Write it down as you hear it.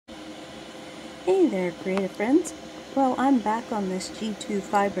Hey there, creative friends. Well, I'm back on this G2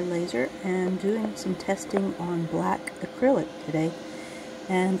 fiber laser and doing some testing on black acrylic today.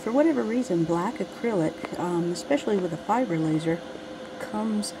 And for whatever reason, black acrylic, especially with a fiber laser,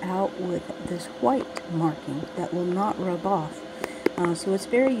 comes out with this white marking that will not rub off. So it's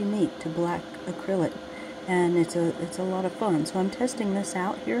very unique to black acrylic, and it's a lot of fun. So I'm testing this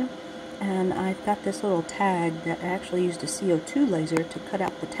out here, and I've got this little tag that I actually used a CO2 laser to cut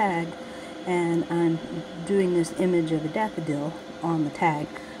out the tag, and I'm doing this image of a daffodil on the tag.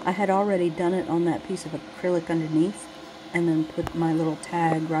 I had already done it on that piece of acrylic underneath, and then put my little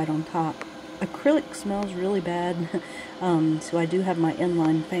tag right on top. Acrylic smells really bad, so I do have my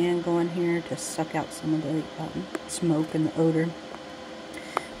inline fan going here to suck out some of the smoke and the odor,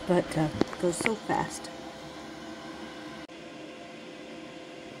 but it goes so fast.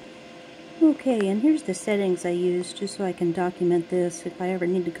 Okay, and here's the settings I use just so I can document this if I ever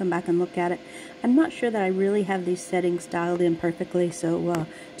need to come back and look at it. I'm not sure that I really have these settings dialed in perfectly, so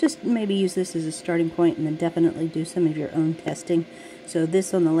just maybe use this as a starting point and then definitely do some of your own testing. So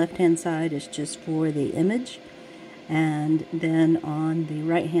this on the left hand side is just for the image, and then on the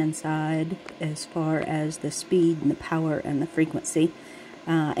right hand side as far as the speed and the power and the frequency.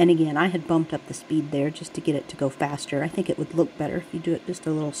 And again, I had bumped up the speed there just to get it to go faster. I think it would look better if you do it just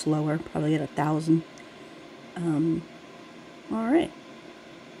a little slower, probably at 1,000. Alright.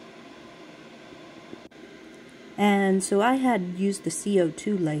 And so I had used the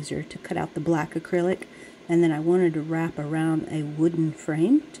CO2 laser to cut out the black acrylic, and then I wanted to wrap around a wooden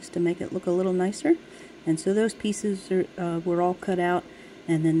frame just to make it look a little nicer. And so those pieces were all cut out,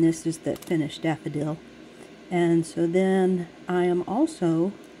 and then this is the finished daffodil. And so then I am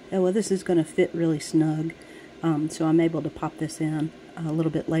also, well, this is going to fit really snug, so I'm able to pop this in a little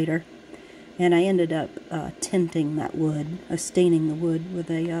bit later. And I ended up tinting that wood, staining the wood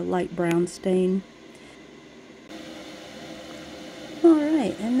with a light brown stain.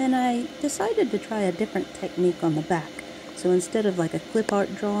 Alright, and then I decided to try a different technique on the back. So instead of like a clip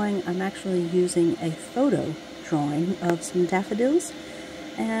art drawing, I'm actually using a photo drawing of some daffodils.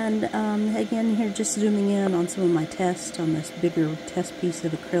 And again, here just zooming in on some of my tests on this bigger test piece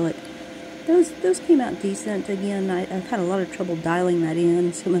of acrylic. Those came out decent. Again, I've had a lot of trouble dialing that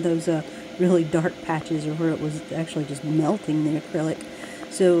in. Some of those really dark patches are where it was actually just melting the acrylic.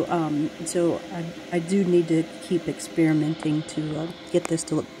 So I do need to keep experimenting to get this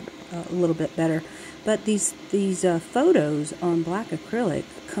to look a little bit better. But these photos on black acrylic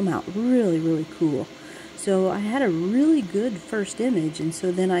come out really, really cool. So I had a really good first image, and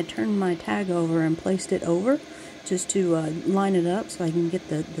so then I turned my tag over and placed it over just to line it up so I can get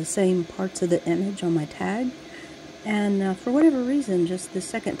the same parts of the image on my tag. And for whatever reason, just the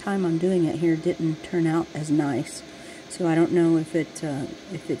second time I'm doing it here didn't turn out as nice. So I don't know if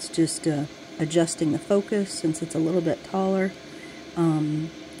it's just adjusting the focus since it's a little bit taller.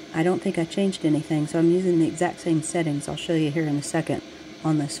 I don't think I changed anything, so I'm using the exact same settings. I'll show you here in a second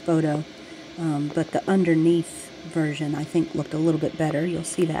on this photo. But the underneath version, I think, looked a little bit better. You'll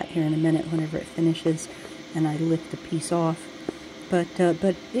see that here in a minute whenever it finishes and I lift the piece off. But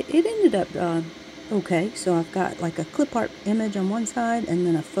it ended up okay. So I've got like a clip art image on one side and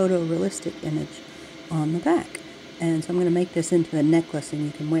then a photorealistic image on the back. And so I'm going to make this into a necklace, and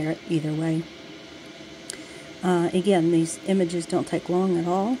you can wear it either way. Again, these images don't take long at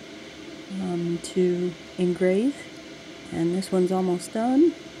all to engrave. And this one's almost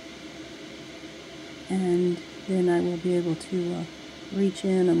done. And then I will be able to reach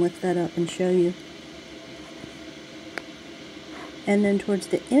in and lift that up and show you. And then towards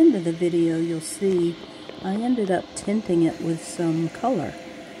the end of the video, you'll see I ended up tinting it with some color.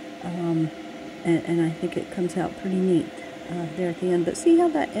 And I think it comes out pretty neat there at the end. But see how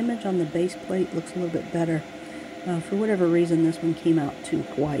that image on the base plate looks a little bit better? For whatever reason, this one came out too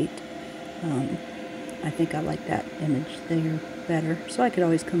white. I think I like that image there better. So I could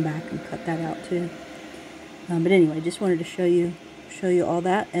always come back and cut that out too. But anyway, just wanted to show you all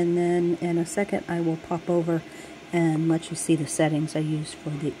that, and then in a second I will pop over and let you see the settings I use for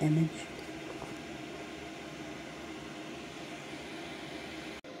the image.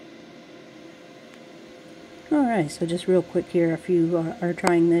 Alright, so just real quick here, if you are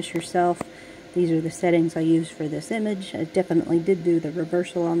trying this yourself, these are the settings I use for this image. I definitely did do the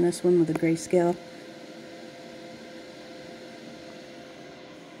reversal on this one with the grayscale.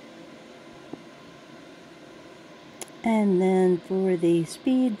 And then for the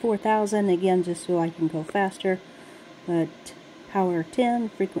speed, 4,000, again, just so I can go faster, but power 10,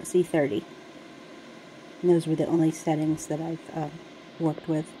 frequency 30. And those were the only settings that I've worked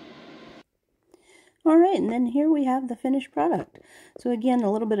with. All right, and then here we have the finished product. So again,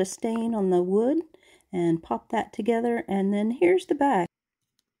 a little bit of stain on the wood, and pop that together, and then here's the back.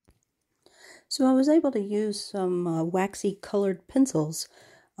 So I was able to use some waxy colored pencils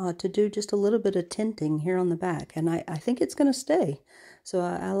to do just a little bit of tinting here on the back, and I think it's going to stay. So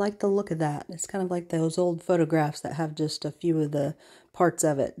I like the look of that. It's kind of like those old photographs that have just a few of the parts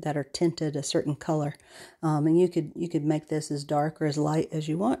of it that are tinted a certain color. And you could make this as dark or as light as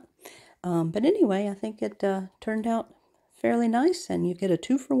you want. But anyway, I think it turned out fairly nice, and you get a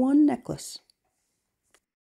 2-for-1 necklace.